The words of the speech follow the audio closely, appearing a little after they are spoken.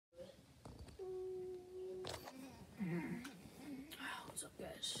What's up,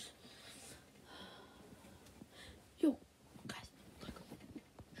 guys? Yo, guys, look.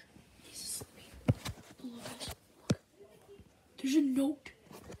 He's asleep. Look, guys, look. There's a note.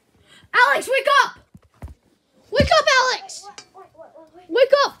 Alex, wake up! Wake up, Alex!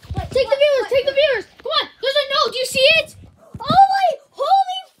 Wake up! Take the viewers! Take the viewers! Come on! There's a note! Do you see it? Oh my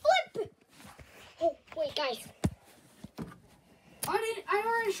holy flip! Oh wait, guys. I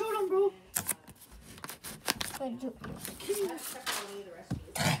already showed him, bro. Wait,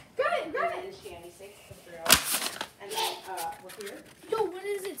 Grab it! Yo, what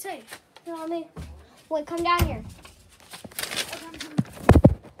does it say? no, wait, come down here.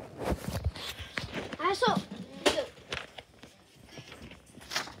 I saw.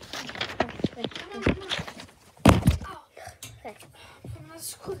 Okay.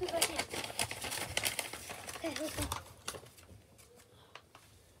 As quick as I can. Okay, let's go.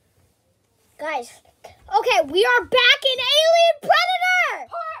 Guys, okay, we are back in Alien Predator!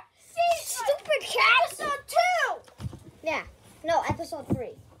 Stupid cat! Episode 2! Yeah, no, episode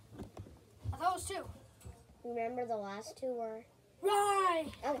 3. I thought it was 2. Remember the last 2 were?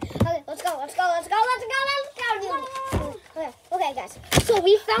 Right! Okay, let's go. Okay, guys. So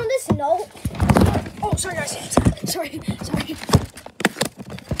we found this note. Oh, sorry, guys. Sorry, guys,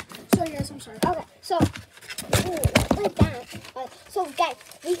 I'm sorry. Okay, so like that. So guys,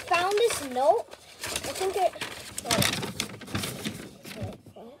 we found this note. I think it.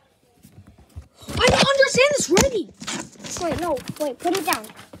 I don't understand this writing. Wait, put it down.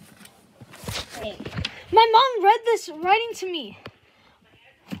 Wait. My mom read this writing to me.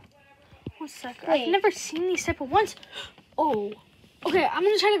 One sec. Wait. I've never seen these type of ones. Oh. Okay, I'm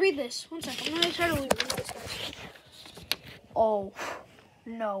going to try to read this. One sec. I'm going to try to read this. Oh.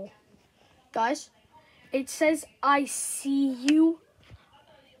 No. Guys, it says, I see you.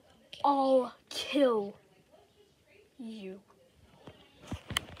 I'll kill you.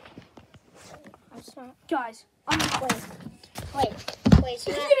 That's not. Guys, Wait.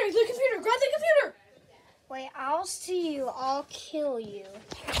 The computer. Grab the computer. Wait, I'll see you. I'll kill you.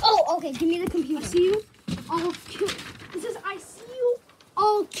 Oh, okay. Give me the computer. I see you. I'll kill. It says, I see you.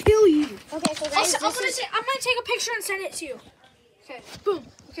 I'll kill you. Okay, so guys, I'm gonna take a picture and send it to you. Okay. Boom.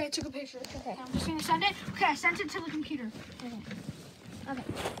 Okay, I took a picture. Okay. I'm just gonna send it. Okay, I sent it to the computer. Okay. Okay.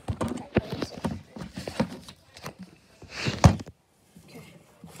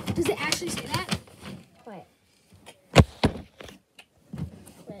 Does it actually say that? Wait.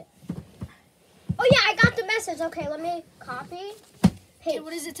 Oh yeah, I got the message. Okay, let me copy. Okay,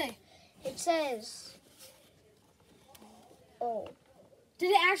 what does it say? It says. Oh.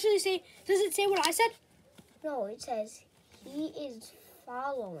 Did it actually say? Does it say what I said? No, it says he is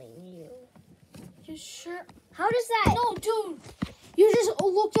following you. You sure? How does that? No, dude. You just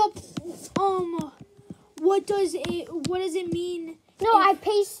looked up. What does it mean? No, I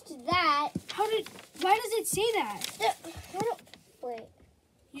pasted that. Why does it say that? Wait.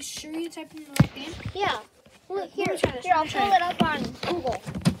 You sure you typed in the right name? Yeah. Look, Let me here, try this. I'll pull it up on Google.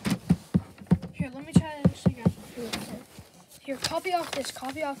 Here, let me try this again. Here, copy off this.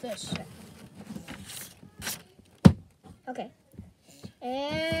 Okay.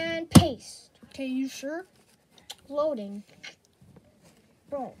 And paste. Okay, you sure? Loading.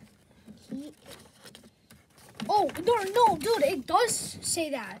 Bro. Oh, no, dude, it does say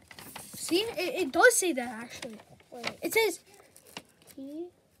that. See? It does say that, actually. Wait. It says, he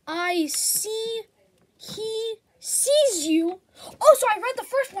sees you. Oh, so I read the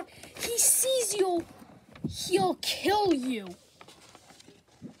first one. He sees you, he'll kill you.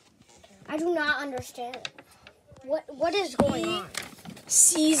 I do not understand. What is going on?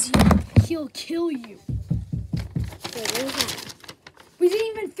 Sees you, he'll kill you. Wait, what is that? We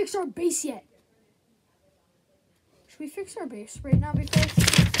didn't even fix our base yet. Should we fix our base right now before?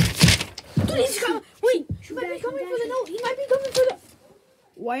 Dude, he's coming. Wait, he might be coming for the note. He might be coming for the...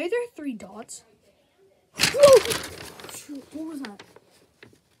 Why are there 3 dots? Whoa! What was that?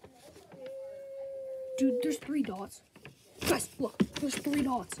 Dude, there's 3 dots. Guys, look. There's 3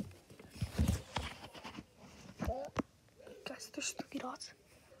 dots. Guys, there's 3 dots.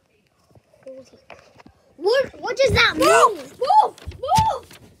 What does that mean? Move!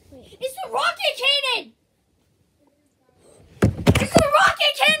 It's the rocket cannon! It's the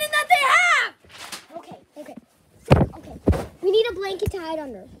rocket cannon that they have! Okay. We need a blanket to hide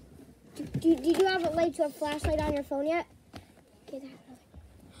under. Did you have a flashlight on your phone yet? Okay,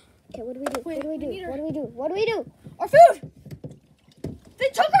 what do we do? Wait, what do we do? Our food! They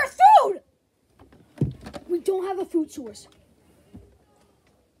took our food! We don't have a food source.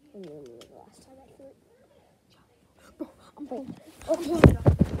 Bro, I'm pulling it up.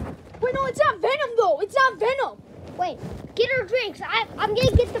 Wait, no, it's not venom, though. It's not venom. Wait, get her drinks. I'm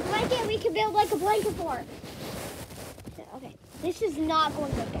gonna get the blanket and we can build like a blanket for her. Okay, this is not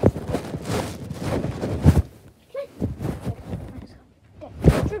going good. Okay,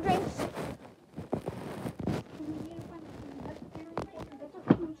 get your drinks.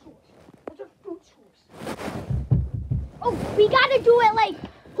 Oh, we gotta do it like,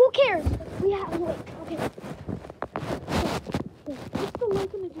 who cares? We have, wait, okay. What's the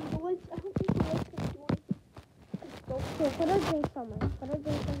light gonna do? The lights, I don't think the light's gonna do anything. Here, put our drinks somewhere. Put our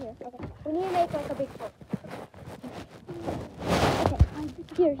drinks in here. Okay, we need to make like a big fort.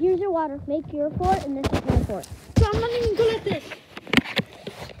 Okay, here's your water. Make your fort, and this is my fort. So I'm not even good at this.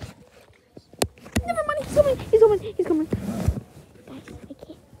 Never mind, he's coming. He's coming. He's coming. Guys, I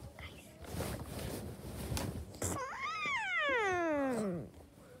can't.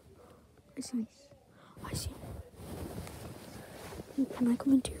 I see. I see. Can I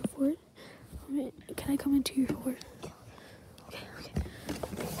come into your fort? Can I come into your fort? Okay.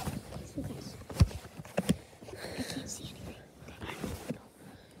 So guys, I can't see anything.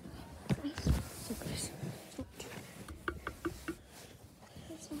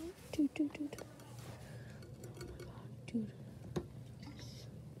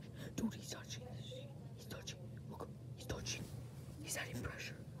 Dude, he's touching. He's touching. Look, he's touching. He's adding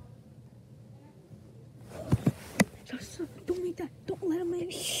pressure. Stop. Don't make that. Don't let him make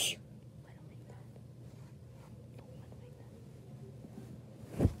it. Shh. Let him make that.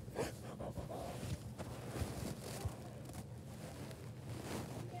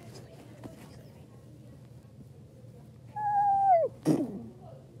 Don't let him make that.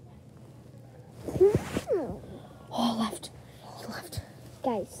 Oh, left. He left.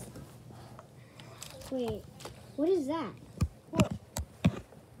 Guys, wait, what is that?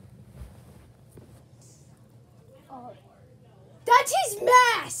 That's his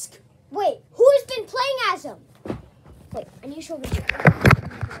mask! Wait, who's been playing as him? Wait, I need to show you.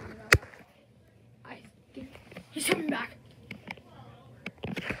 I think he's coming back.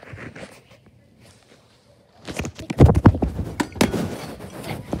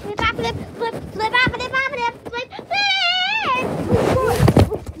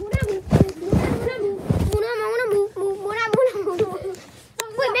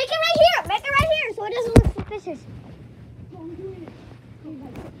 Wait, make it right here. Make it right here so it doesn't look suspicious.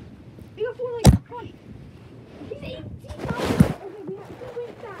 You got 4 legs. Come on. He's 18 miles. Okay, we have 2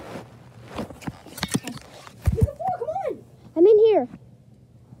 weeks back. He's a 4. Come on. I'm in here.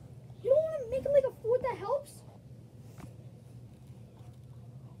 You don't want to make him like a fort that helps?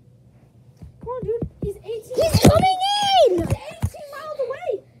 Come on, dude. He's 18. He's coming in. He's 18 miles away.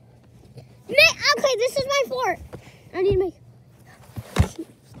 Okay, this is my fort. I need to make.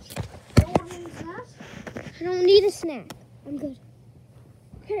 I don't need a snack. I'm good.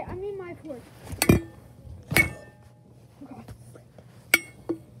 Okay, I need my fort. Okay.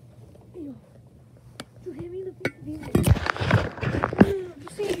 Dude, hand me the beam. No,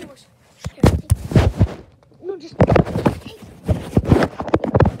 just say yours. Here. No, just.